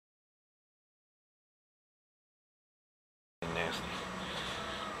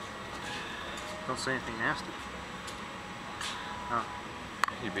Don't say anything nasty. Oh.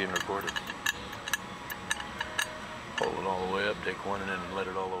 You're being recorded. Pull it all the way up, take one, and then let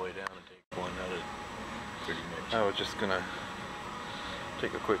it all the way down and take one out of pretty much. I was just gonna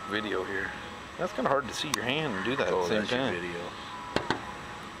take a quick video here. That's kind of hard to see your hand and do that at the same time. Your video.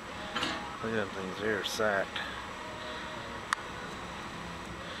 Look at them things there, sacked.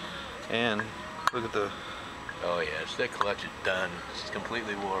 And look at the... Oh yes, that clutch is done. It's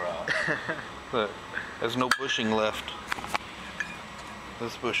completely wore out. Look, there's no bushing left.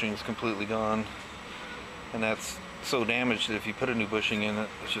 This bushing is completely gone. And that's so damaged that if you put a new bushing in it,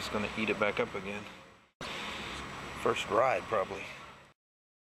 it's just going to eat it back up again. First ride, probably.